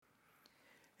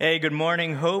Hey, good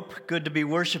morning, Hope. Good to be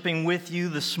worshiping with you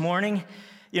this morning.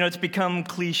 You know, it's become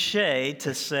cliche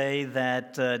to say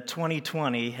that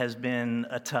 2020 has been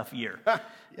a tough year.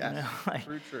 Yes,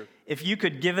 true. If you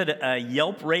could give it a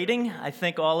Yelp rating, I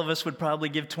think all of us would probably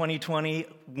give 2020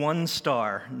 1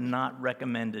 star, not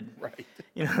recommended. Right.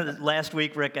 You know, last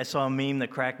week, Rick, I saw a meme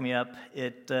that cracked me up.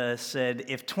 It said,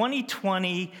 if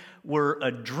 2020 were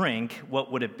a drink,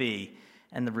 what would it be?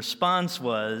 And the response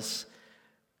was,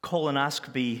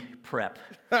 colonoscopy prep.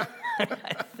 I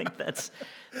think that's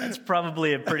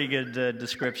probably a pretty good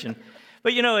description.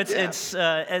 But you know, it's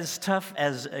as tough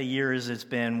as a year as it's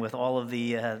been with all of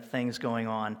the things going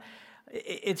on.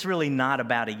 It's really not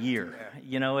about a year.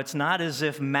 You know, it's not as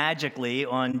if magically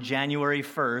on January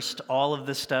 1st all of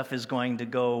this stuff is going to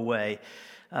go away.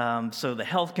 So the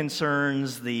health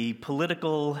concerns, the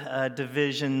political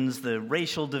divisions, the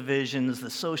racial divisions,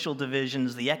 the social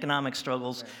divisions, the economic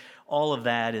struggles, all of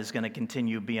that is going to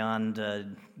continue beyond the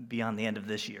end of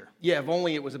this year. Yeah, if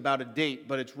only it was about a date,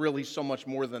 but it's really so much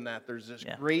more than that. There's this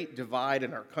great divide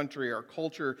in our country. Our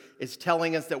culture is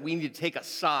telling us that we need to take a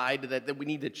side, that we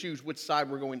need to choose which side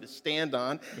we're going to stand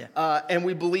on. Yeah. And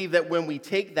we believe that when we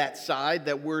take that side,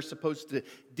 that we're supposed to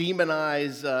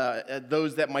demonize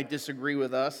those that might disagree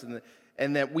with us,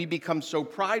 and that we become so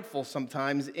prideful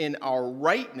sometimes in our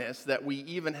rightness that we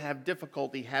even have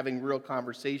difficulty having real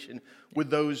conversation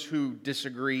with those who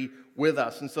disagree with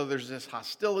us. And so there's this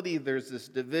hostility, there's this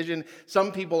division.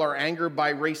 Some people are angered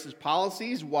by racist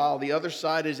policies, while the other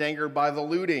side is angered by the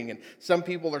looting. And some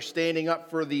people are standing up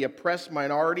for the oppressed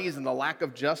minorities and the lack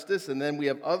of justice. And then we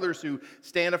have others who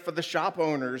stand up for the shop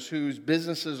owners whose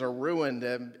businesses are ruined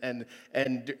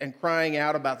and crying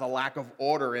out about the lack of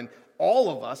order. And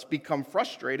all of us become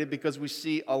frustrated because we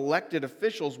see elected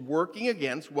officials working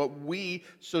against what we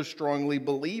so strongly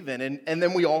believe in. And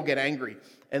then we all get angry.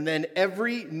 And then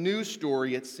every news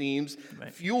story, it seems,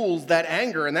 fuels that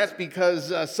anger. And that's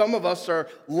because some of us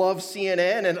love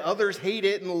CNN and others hate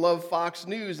it and love Fox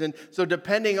News. And so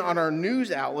depending on our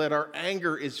news outlet, our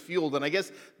anger is fueled. And I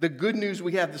guess the good news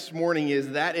we have this morning is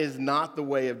that is not the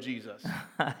way of Jesus.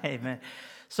 Amen.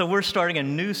 So we're starting a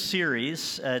new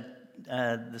series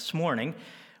this morning,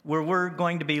 where we're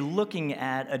going to be looking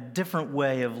at a different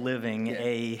way of living,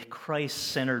 a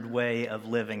Christ-centered way of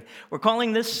living. We're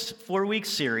calling this 4-week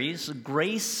series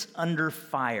Grace Under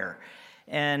Fire.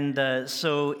 And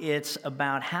so it's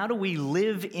about how do we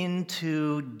live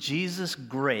into Jesus'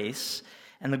 grace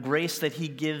and the grace that he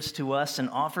gives to us and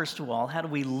offers to all. How do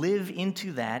we live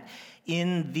into that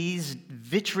in these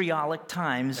vitriolic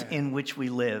times in which we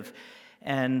live?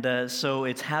 And so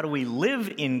it's how do we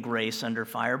live in grace under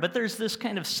fire? But there's this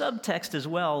kind of subtext as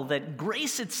well that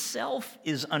grace itself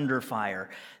is under fire,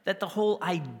 that the whole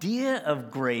idea of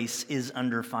grace is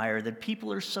under fire, that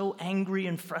people are so angry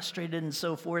and frustrated and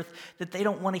so forth that they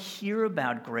don't want to hear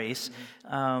about grace.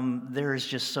 There is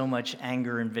just so much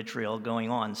anger and vitriol going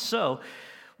on. So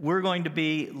we're going to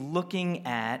be looking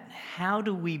at how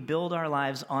do we build our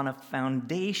lives on a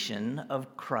foundation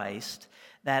of Christ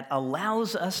that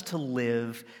allows us to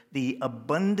live the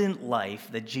abundant life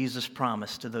that Jesus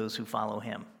promised to those who follow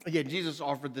him. Again, Jesus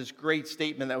offered this great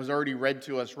statement that was already read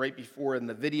to us right before in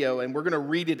the video, and we're going to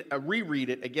reread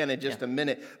it again in just a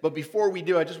minute. But before we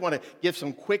do, I just want to give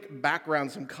some quick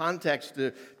background, some context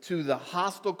to the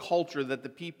hostile culture that the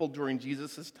people during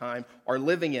Jesus' time are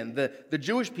living in. The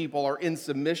Jewish people are in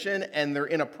submission and they're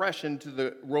in oppression to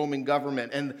the Roman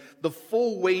government, and the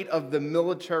full weight of the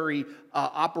military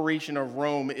operation of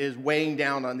Rome is weighing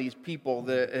down on these people.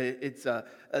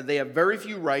 They have very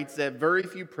few rights, they have very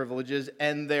few privileges,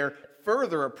 and they're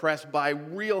further oppressed by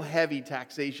real heavy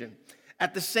taxation.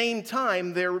 At the same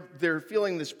time, they're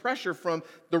feeling this pressure from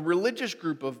the religious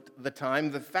group of the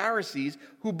time, the Pharisees,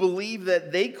 who believe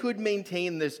that they could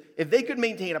maintain this, if they could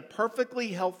maintain a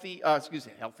perfectly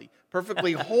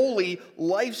perfectly holy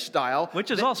lifestyle. Which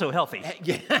is also healthy.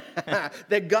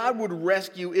 That God would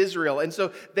rescue Israel. And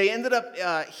so they ended up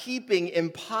heaping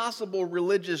impossible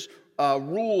religious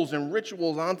rules and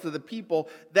rituals onto the people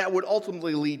that would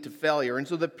ultimately lead to failure. And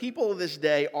so the people of this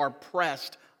day are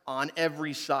pressed on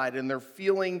every side, and they're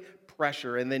feeling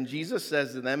pressure. And then Jesus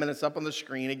says to them, and it's up on the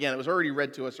screen. Again, it was already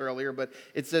read to us earlier, but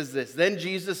it says this. Then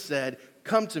Jesus said,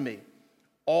 "Come to me,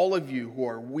 all of you who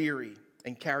are weary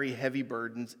and carry heavy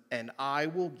burdens, and I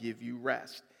will give you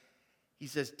rest." He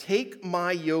says, take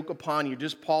my yoke upon you.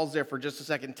 Just pause there for just a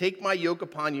second. Take my yoke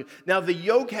upon you. Now, the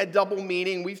yoke had double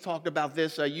meaning. We've talked about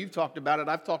this. You've talked about it.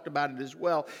 I've talked about it as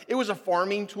well. It was a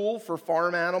farming tool for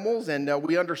farm animals, and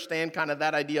we understand kind of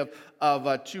that idea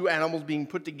of two animals being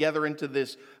put together into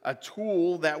this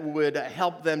tool that would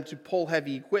help them to pull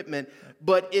heavy equipment.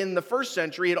 But in the first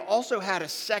century, it also had a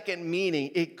second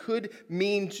meaning. It could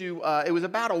mean it was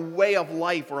about a way of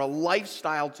life or a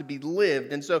lifestyle to be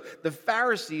lived. And so the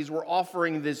Pharisees were offering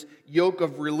this yoke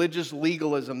of religious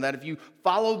legalism, that if you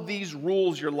followed these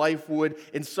rules, your life would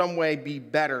in some way be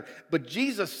better. But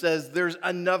Jesus says there's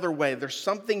another way. There's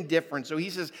something different. So he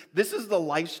says, this is the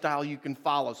lifestyle you can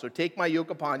follow. So take my yoke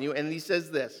upon you. And he says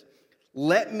this,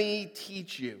 let me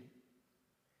teach you,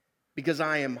 because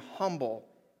I am humble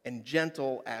and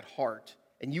gentle at heart,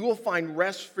 and you will find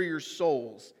rest for your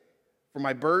souls. For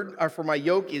my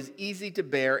yoke is easy to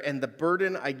bear, and the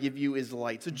burden I give you is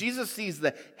light. So Jesus sees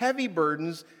the heavy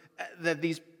burdens that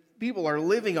these people are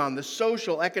living on, the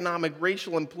social, economic,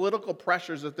 racial, and political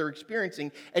pressures that they're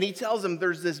experiencing, and he tells them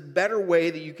there's this better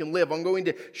way that you can live. I'm going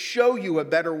to show you a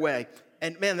better way.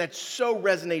 And man, that so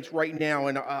resonates right now.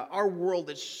 And our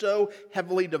world is so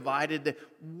heavily divided that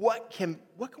what can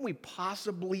we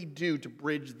possibly do to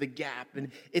bridge the gap?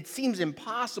 And it seems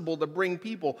impossible to bring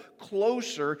people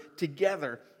closer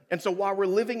together. And so while we're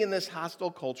living in this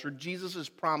hostile culture, Jesus is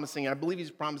promising, I believe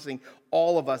he's promising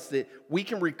all of us that we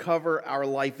can recover our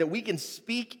life, that we can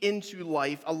speak into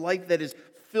life, a life that is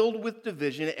filled with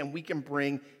division, and we can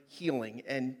bring healing.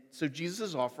 And so Jesus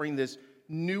is offering this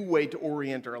new way to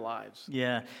orient our lives.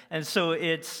 Yeah, and so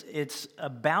it's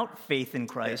about faith in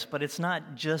Christ, but it's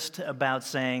not just about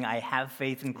saying, I have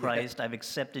faith in Christ, I've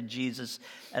accepted Jesus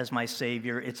as my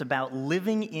Savior. It's about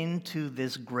living into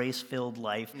this grace-filled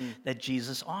life that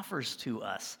Jesus offers to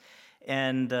us.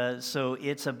 And so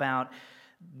it's about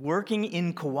working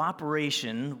in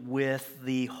cooperation with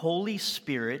the Holy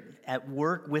Spirit at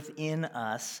work within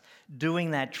us, doing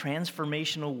that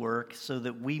transformational work so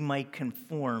that we might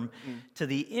conform to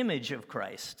the image of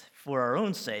Christ for our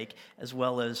own sake as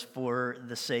well as for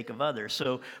the sake of others.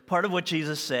 So part of what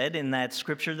Jesus said in that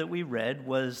scripture that we read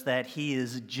was that he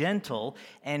is gentle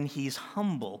and he's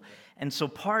humble. And so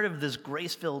part of this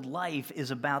grace-filled life is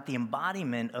about the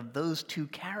embodiment of those two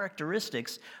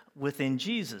characteristics within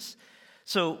Jesus.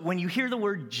 So when you hear the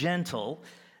word gentle,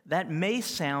 that may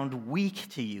sound weak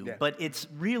to you, but it's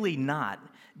really not.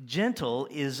 Gentle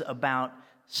is about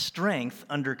strength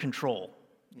under control.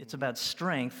 It's about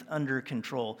strength under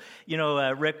control. You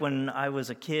know, Rick, when I was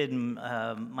a kid,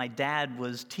 my dad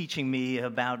was teaching me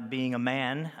about being a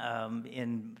man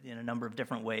in a number of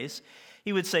different ways.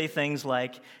 He would say things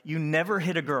like, you never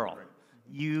hit a girl.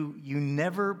 You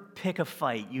never pick a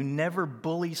fight. You never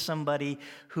bully somebody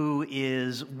who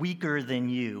is weaker than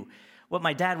you. What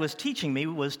my dad was teaching me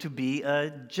was to be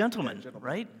a gentleman,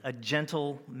 right? A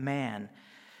gentle man.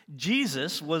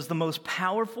 Jesus was the most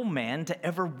powerful man to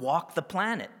ever walk the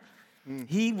planet.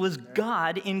 He was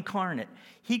God incarnate.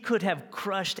 He could have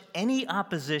crushed any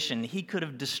opposition. He could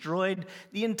have destroyed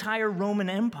the entire Roman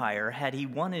Empire had he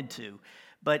wanted to.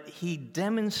 But he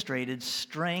demonstrated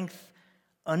strength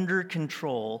under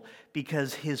control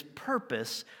because his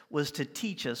purpose was to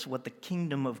teach us what the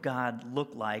kingdom of God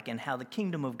looked like and how the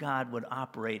kingdom of God would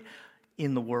operate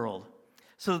in the world.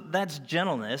 So that's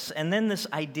gentleness. And then this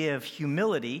idea of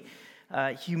humility.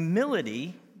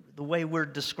 Humility, the way we're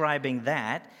describing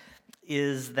that,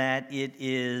 is that it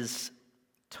is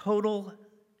total,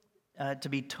 to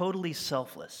be totally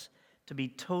selfless. To be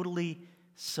totally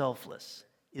selfless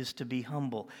is to be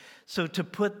humble. So to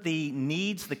put the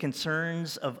needs, the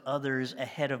concerns of others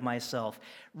ahead of myself.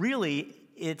 Really,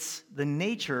 it's the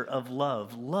nature of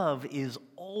love. Love is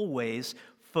always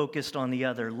focused on the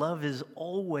other. Love is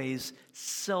always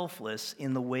selfless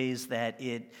in the ways that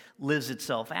it lives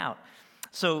itself out.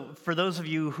 So for those of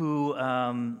you who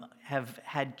have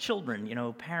had children, you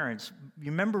know, parents,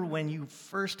 you remember when you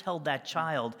first held that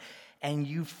child and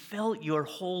you felt your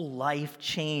whole life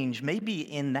change, maybe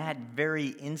in that very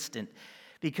instant,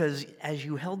 because as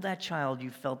you held that child, you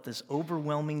felt this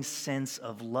overwhelming sense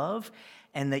of love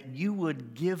and that you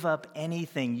would give up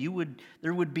anything.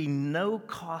 There would be no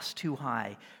cost too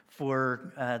high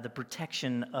for the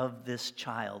protection of this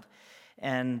child.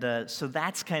 And so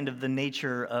that's kind of the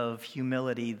nature of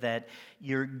humility, that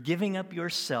you're giving up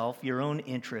yourself, your own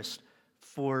interest,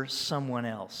 for someone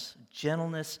else.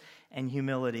 Gentleness and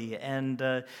humility.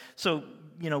 And so,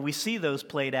 you know, we see those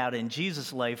played out in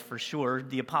Jesus' life for sure.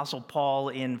 The Apostle Paul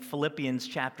in Philippians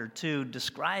chapter 2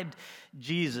 described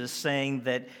Jesus saying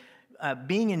that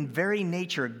being in very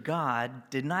nature God,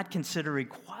 did not consider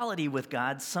equality with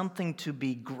God something to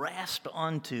be grasped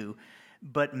onto,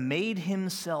 but made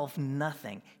himself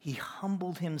nothing. He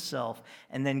humbled himself,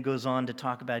 and then goes on to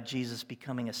talk about Jesus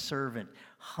becoming a servant,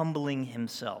 humbling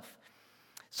himself.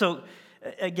 So,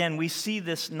 again, we see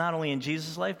this not only in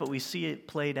Jesus' life, but we see it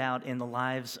played out in the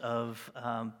lives of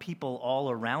people all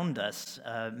around us,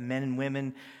 men and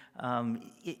women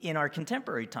in our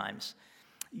contemporary times.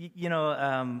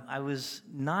 I was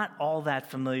not all that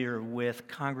familiar with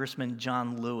Congressman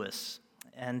John Lewis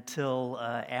until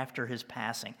after his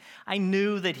passing. I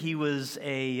knew that he was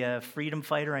a freedom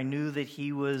fighter. I knew that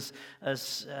he was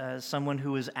someone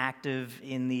who was active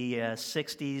in the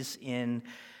 60s in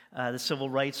the civil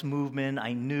rights movement.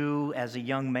 I knew as a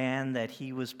young man that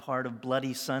he was part of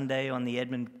Bloody Sunday on the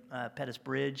Edmund Pettus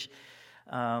Bridge.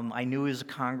 I knew he was a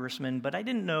congressman, but I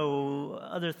didn't know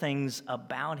other things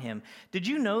about him. Did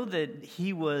you know that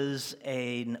he was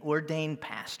an ordained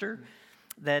pastor?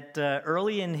 That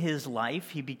early in his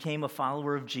life, he became a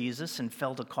follower of Jesus and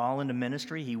felt a call into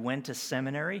ministry. He went to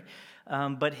seminary,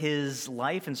 but his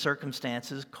life and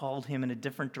circumstances called him in a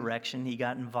different direction. He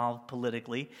got involved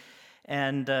politically.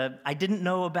 And I didn't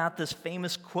know about this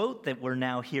famous quote that we're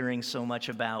now hearing so much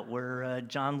about, where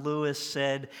John Lewis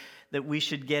said that we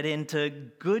should get into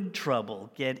good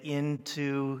trouble, get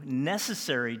into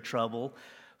necessary trouble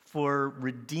for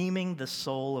redeeming the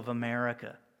soul of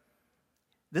America.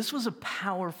 This was a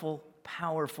powerful,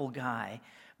 powerful guy,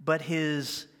 but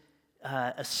his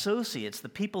associates, the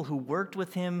people who worked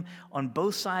with him on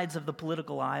both sides of the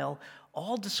political aisle,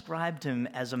 all described him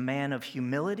as a man of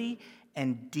humility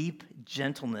and deep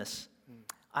gentleness.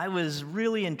 I was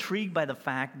really intrigued by the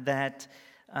fact that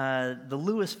the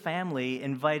Lewis family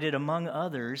invited, among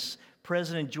others,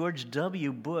 President George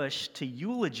W. Bush to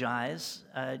eulogize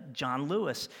John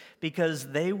Lewis because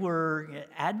they were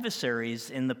adversaries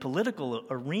in the political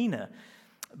arena,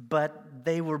 but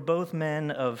they were both men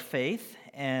of faith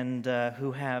and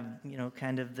who have,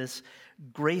 kind of this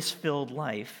grace-filled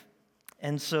life.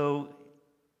 And so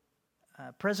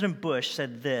President Bush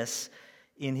said this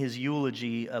in his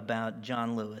eulogy about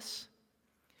John Lewis: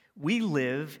 "We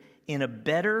live in a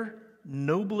better,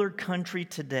 nobler country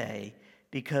today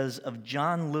because of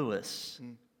John Lewis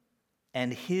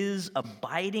and his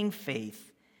abiding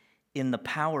faith in the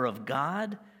power of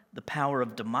God, the power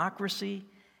of democracy,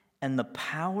 and the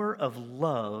power of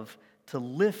love to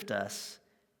lift us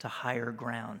to higher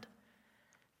ground."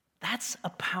 That's a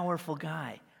powerful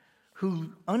guy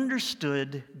who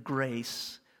understood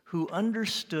grace, who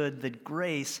understood that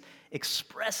grace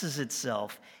expresses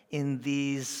itself in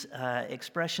these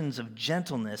expressions of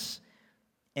gentleness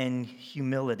and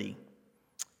humility.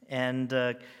 And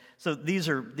so these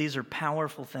are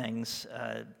powerful things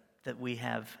that we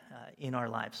have in our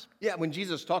lives. Yeah, when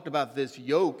Jesus talked about this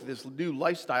yoke, this new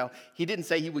lifestyle, he didn't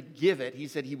say he would give it. He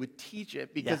said he would teach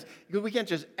it because we can't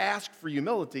just ask for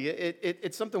humility.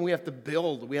 It's something we have to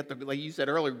build. We have to, like you said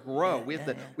earlier, grow. We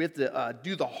have to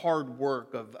do the hard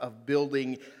work of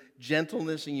building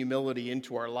gentleness and humility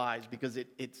into our lives because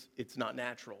it's not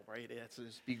natural, right? It has to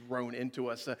just be grown into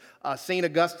us. St.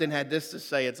 Augustine had this to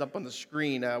say. It's up on the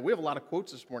screen. We have a lot of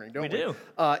quotes this morning, don't we? We do.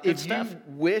 If you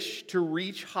wish to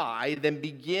reach high, then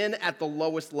begin at the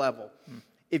lowest level.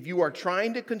 If you are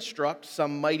trying to construct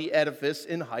some mighty edifice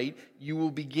in height, you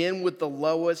will begin with the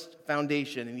lowest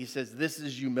foundation. And he says this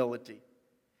is humility.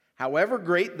 However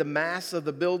great the mass of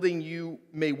the building you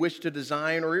may wish to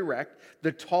design or erect,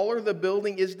 the taller the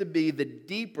building is to be, the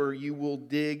deeper you will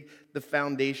dig the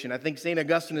foundation. I think St.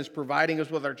 Augustine is providing us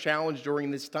with our challenge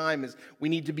during this time is we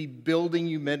need to be building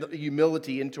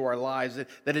humility into our lives,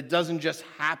 that it doesn't just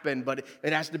happen, but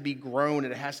it has to be grown,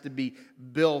 it has to be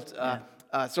built.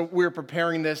 So we were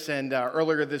preparing this, and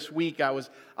earlier this week I was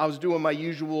doing my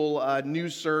usual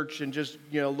news search and just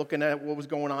looking at what was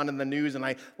going on in the news, and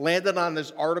I landed on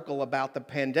this article about the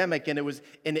pandemic, and it was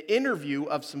an interview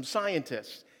of some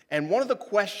scientists. And one of the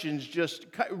questions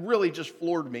really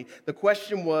floored me. The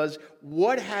question was,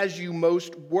 what has you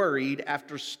most worried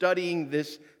after studying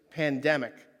this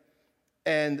pandemic?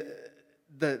 And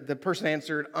the person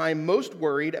answered, I'm most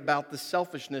worried about the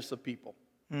selfishness of people.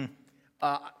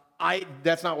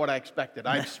 That's not what I expected.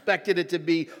 I expected it to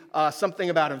be something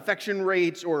about infection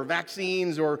rates or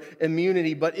vaccines or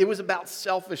immunity, but it was about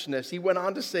selfishness. He went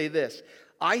on to say this: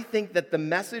 I think that the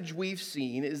message we've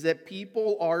seen is that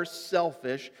people are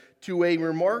selfish to a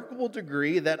remarkable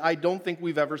degree that I don't think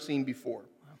we've ever seen before.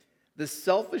 Wow. The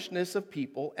selfishness of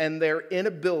people and their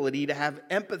inability to have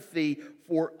empathy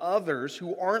for others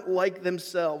who aren't like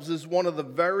themselves is one of the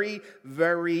very,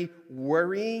 very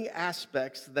worrying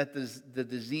aspects that the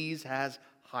disease has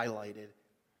highlighted.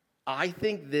 I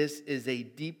think this is a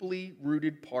deeply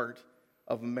rooted part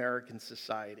of American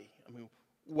society. I mean,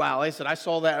 Wow, like I said, I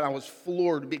saw that and I was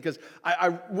floored because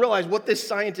I realized what this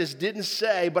scientist didn't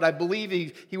say, but I believe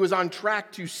he was on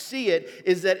track to see it,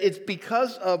 is that it's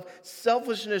because of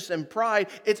selfishness and pride.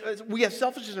 We have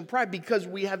selfishness and pride because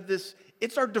we have this,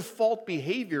 it's our default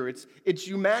behavior. It's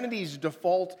humanity's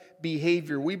default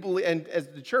behavior. We believe, and as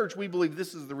the church, we believe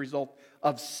this is the result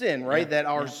of sin, right? That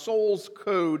our soul's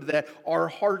code, that our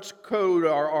heart's code,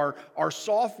 our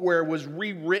software was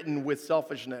rewritten with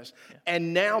selfishness. Yeah.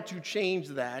 And now to change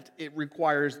that, it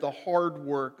requires the hard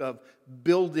work of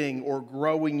building or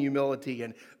growing humility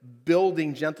and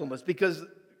building gentleness, because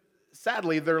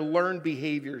sadly, they're learned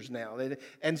behaviors now.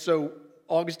 And so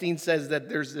Augustine says that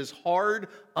there's this hard,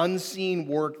 unseen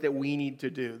work that we need to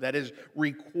do that is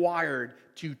required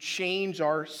to change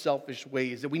our selfish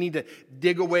ways. That we need to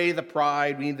dig away the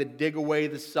pride, we need to dig away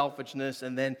the selfishness,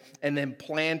 and then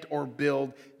plant or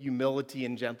build humility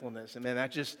and gentleness. And man,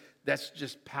 that's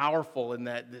just powerful in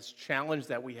that this challenge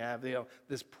that we have,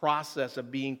 this process of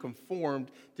being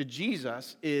conformed to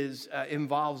Jesus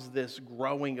involves this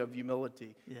growing of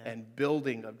humility and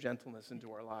building of gentleness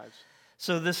into our lives.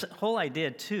 So this whole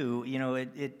idea too,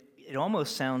 it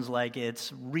almost sounds like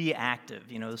it's reactive,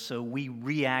 so we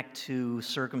react to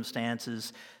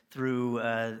circumstances through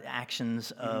actions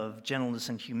of gentleness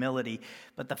and humility.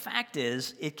 But the fact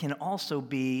is, it can also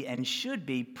be and should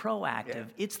be proactive.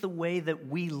 Yeah. It's the way that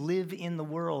we live in the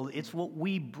world. It's what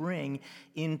we bring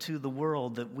into the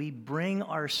world, that we bring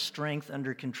our strength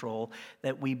under control,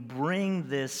 that we bring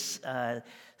this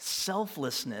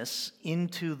selflessness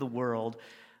into the world.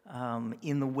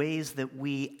 In the ways that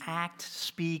we act,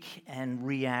 speak, and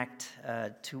react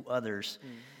to others.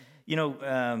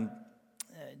 Mm-hmm.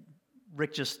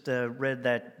 Rick just read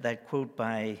that quote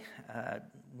by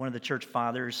one of the church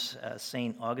fathers,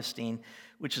 St. Augustine,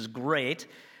 which is great.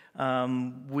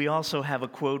 We also have a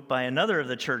quote by another of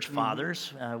the church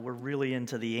fathers. We're really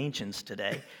into the ancients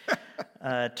today.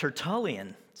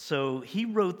 Tertullian. So he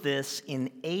wrote this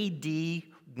in AD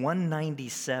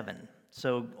 197.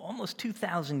 So almost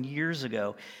 2,000 years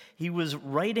ago, he was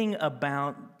writing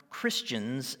about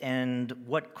Christians and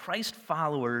what Christ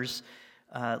followers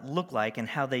look like and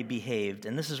how they behaved.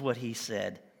 And this is what he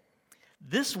said.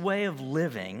 This way of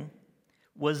living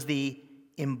was the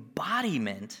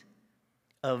embodiment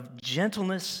of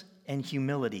gentleness and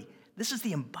humility. This is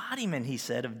the embodiment, he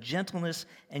said, of gentleness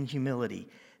and humility.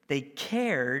 They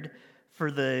cared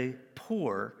for the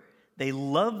poor. They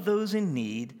loved those in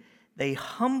need. They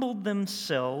humbled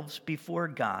themselves before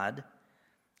God.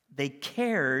 They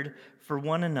cared for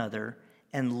one another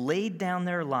and laid down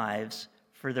their lives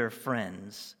for their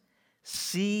friends.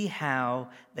 See how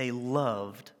they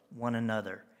loved one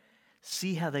another.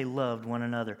 See how they loved one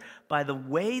another. By the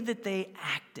way that they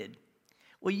acted.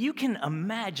 Well, you can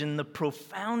imagine the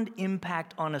profound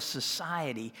impact on a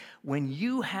society when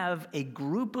you have a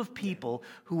group of people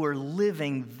who are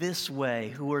living this way,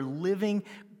 who are living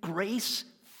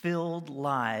grace-filled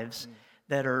lives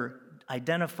that are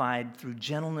identified through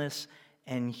gentleness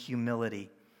and humility.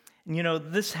 And you know,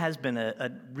 this has been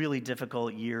a really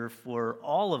difficult year for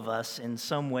all of us in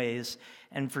some ways,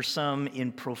 and for some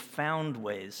in profound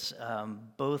ways,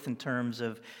 both in terms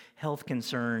of health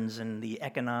concerns and the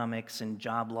economics and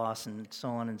job loss and so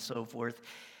on and so forth.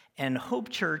 And Hope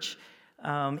Church,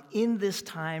 in this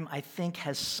time, I think,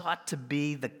 has sought to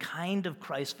be the kind of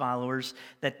Christ followers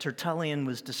that Tertullian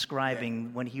was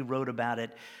describing when he wrote about it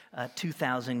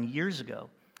 2,000 years ago.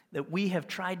 That we have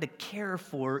tried to care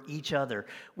for each other.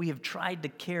 We have tried to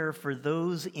care for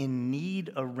those in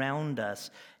need around us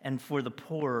and for the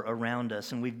poor around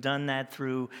us. And we've done that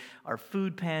through our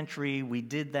food pantry. We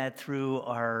did that through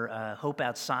our Hope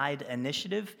Outside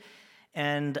initiative.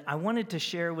 And I wanted to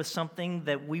share with something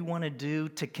that we want to do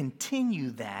to continue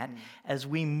that as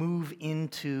we move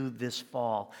into this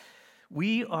fall.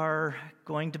 We are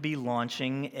going to be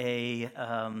launching a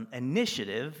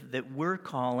initiative that we're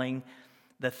calling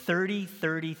the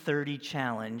 30-30-30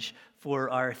 Challenge for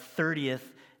our 30th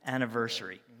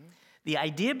anniversary. Mm-hmm. The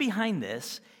idea behind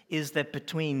this is that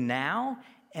between now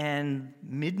and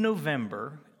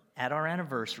mid-November, at our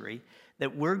anniversary,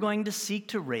 that we're going to seek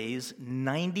to raise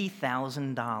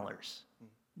 $90,000.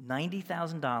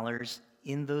 $90,000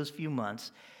 in those few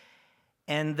months,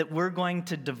 and that we're going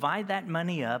to divide that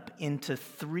money up into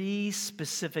 3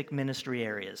 specific ministry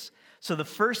areas. So the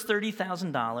first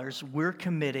 $30,000 we're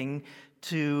committing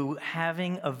to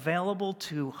having available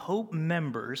to Hope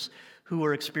members who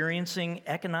are experiencing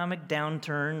economic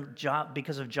downturn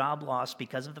because of job loss,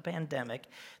 because of the pandemic,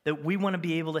 that we want to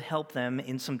be able to help them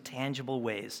in some tangible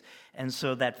ways. And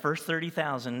so that first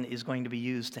 $30,000 is going to be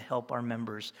used to help our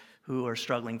members who are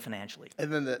struggling financially.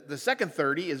 And then the second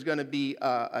 30 is going to be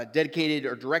dedicated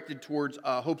or directed towards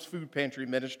Hope's Food Pantry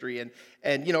ministry.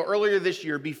 And earlier this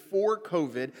year, before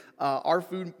COVID, our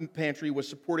food pantry was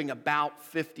supporting about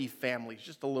 50 families,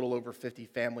 just a little over 50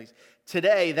 families.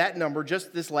 Today, that number,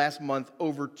 just this last month,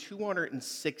 over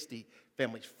 260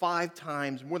 families,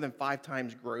 more than 5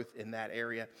 times growth in that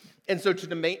area. And so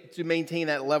to maintain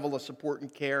that level of support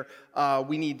and care,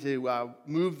 we need to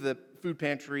move the food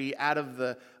pantry out of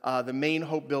the main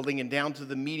Hope building and down to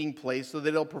the meeting place so that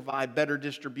it'll provide better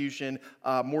distribution,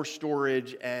 more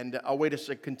storage, and a way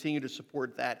to continue to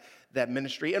support that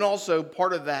ministry. And also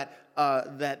part of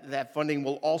that funding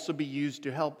will also be used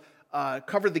to help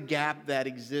cover the gap that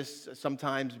exists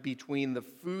sometimes between the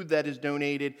food that is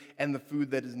donated and the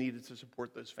food that is needed to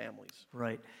support those families.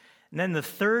 Right. And then the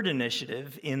third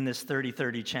initiative in this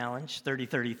 30-30 challenge,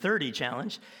 30-30-30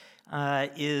 challenge,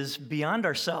 is beyond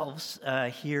ourselves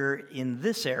here in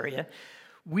this area.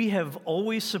 We have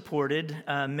always supported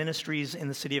ministries in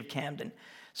the city of Camden.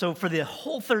 So for the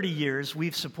whole 30 years,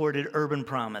 we've supported Urban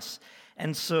Promise.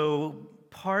 And so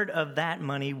part of that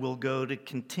money will go to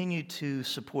continue to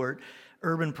support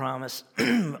Urban Promise.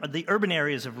 The urban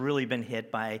areas have really been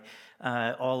hit by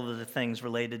all of the things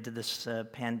related to this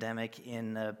pandemic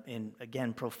in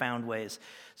again, profound ways.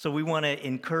 So we want to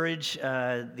encourage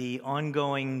the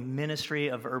ongoing ministry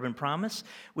of Urban Promise.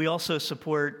 We also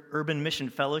support Urban Mission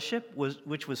Fellowship,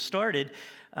 which was started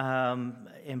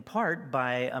in part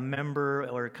by a member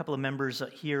or a couple of members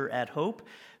here at Hope.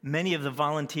 Many of the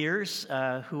volunteers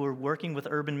who are working with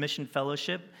Urban Mission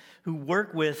Fellowship, who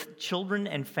work with children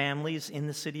and families in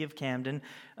the city of Camden,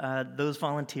 those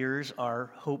volunteers are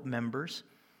Hope members.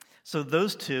 So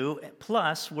those two,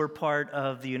 plus we're part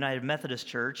of the United Methodist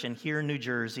Church, and here in New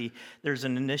Jersey, there's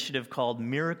an initiative called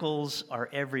Miracles Are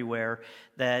Everywhere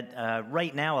that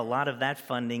right now a lot of that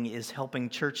funding is helping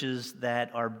churches that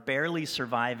are barely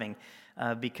surviving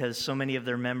because so many of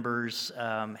their members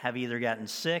have either gotten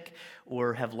sick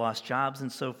or have lost jobs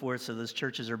and so forth, so those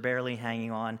churches are barely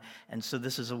hanging on. And so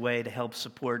this is a way to help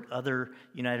support other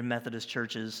United Methodist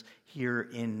churches here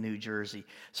in New Jersey.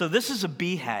 So this is a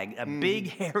BHAG, a big,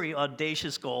 hairy,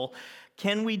 audacious goal.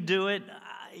 Can we do it?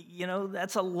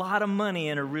 That's a lot of money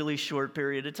in a really short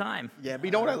period of time. Yeah, but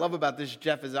you know what I love about this,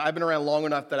 Jeff, is I've been around long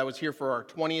enough that I was here for our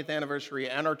 20th anniversary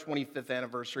and our 25th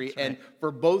anniversary. Right. And for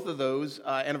both of those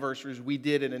anniversaries, we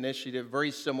did an initiative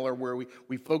very similar where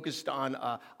we focused on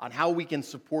how we can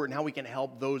support and how we can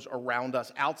help those around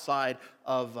us outside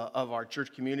of our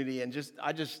church community. And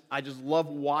I just love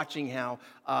watching how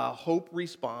Hope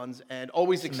responds, and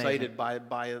always excited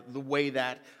by the way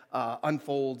that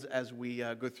unfolds as we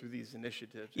go through these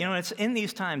initiatives. It's in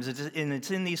these times,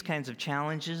 it's in these kinds of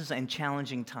challenges and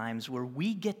challenging times where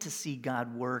we get to see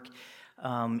God work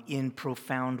in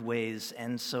profound ways.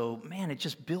 And so, man, it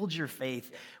just builds your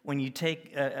faith when you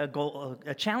take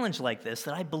a challenge like this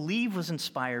that I believe was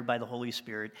inspired by the Holy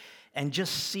Spirit and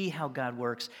just see how God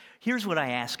works. Here's what I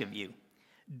ask of you.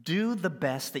 Do the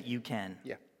best that you can.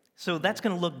 Yeah. So that's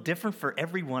going to look different for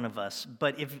every one of us,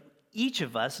 but if each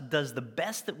of us does the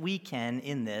best that we can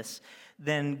in this,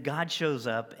 then God shows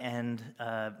up and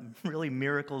really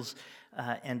miracles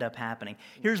end up happening.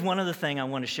 Here's one other thing I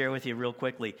want to share with you real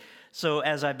quickly. So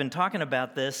as I've been talking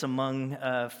about this among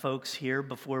folks here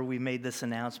before we made this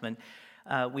announcement,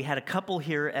 we had a couple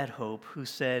here at Hope who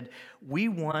said, we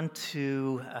want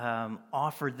to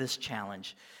offer this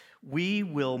challenge. We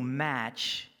will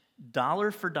match dollar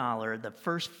for dollar the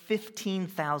first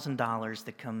 $15,000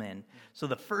 that come in. So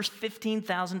the first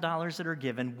 $15,000 that are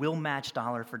given will match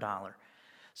dollar for dollar.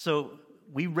 So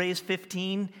we raised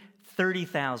 15,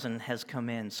 30,000 has come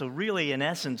in. So really, in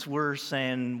essence, we're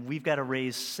saying we've got to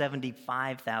raise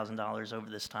 $75,000 over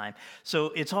this time. So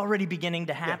it's already beginning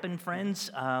to happen, friends.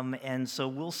 And so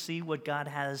we'll see what God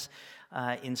has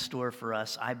in store for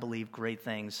us. I believe great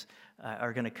things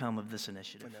are going to come of this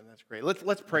initiative. Amen. That's great.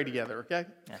 Let's pray together, okay?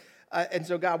 Yeah. And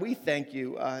so, God, we thank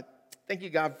you. Thank you,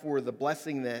 God, for the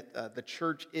blessing that the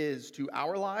church is to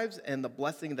our lives and the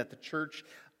blessing that the church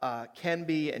can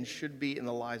be and should be in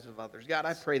the lives of others. God,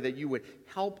 I pray that you would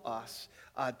help us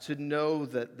to know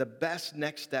the best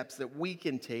next steps that we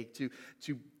can take to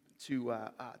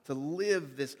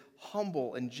live this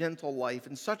humble and gentle life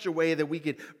in such a way that we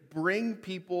could bring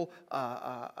people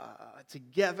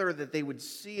together, that they would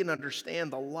see and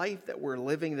understand the life that we're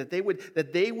living, that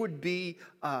they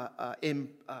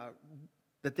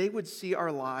would see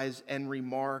our lives and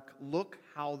remark, look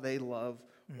how they love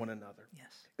one another. Yes.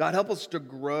 God, help us to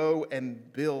grow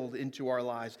and build into our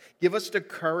lives. Give us the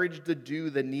courage to do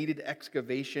the needed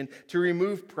excavation, to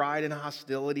remove pride and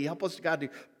hostility. Help us, God, to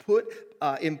put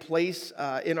in place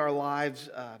in our lives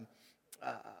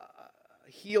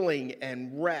healing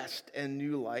and rest and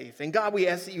new life. And God, we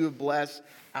ask that you would bless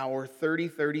our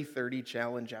 30-30-30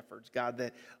 challenge efforts. God,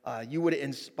 that you would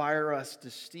inspire us to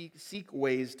seek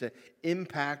ways to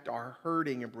impact our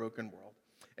hurting and broken world.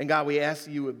 And God, we ask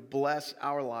that you would bless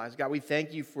our lives. God, we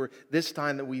thank you for this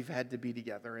time that we've had to be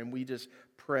together. And we just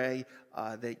pray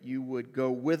that you would go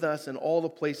with us in all the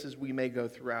places we may go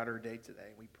throughout our day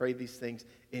today. We pray these things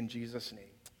in Jesus' name.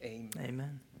 Amen.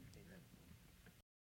 Amen.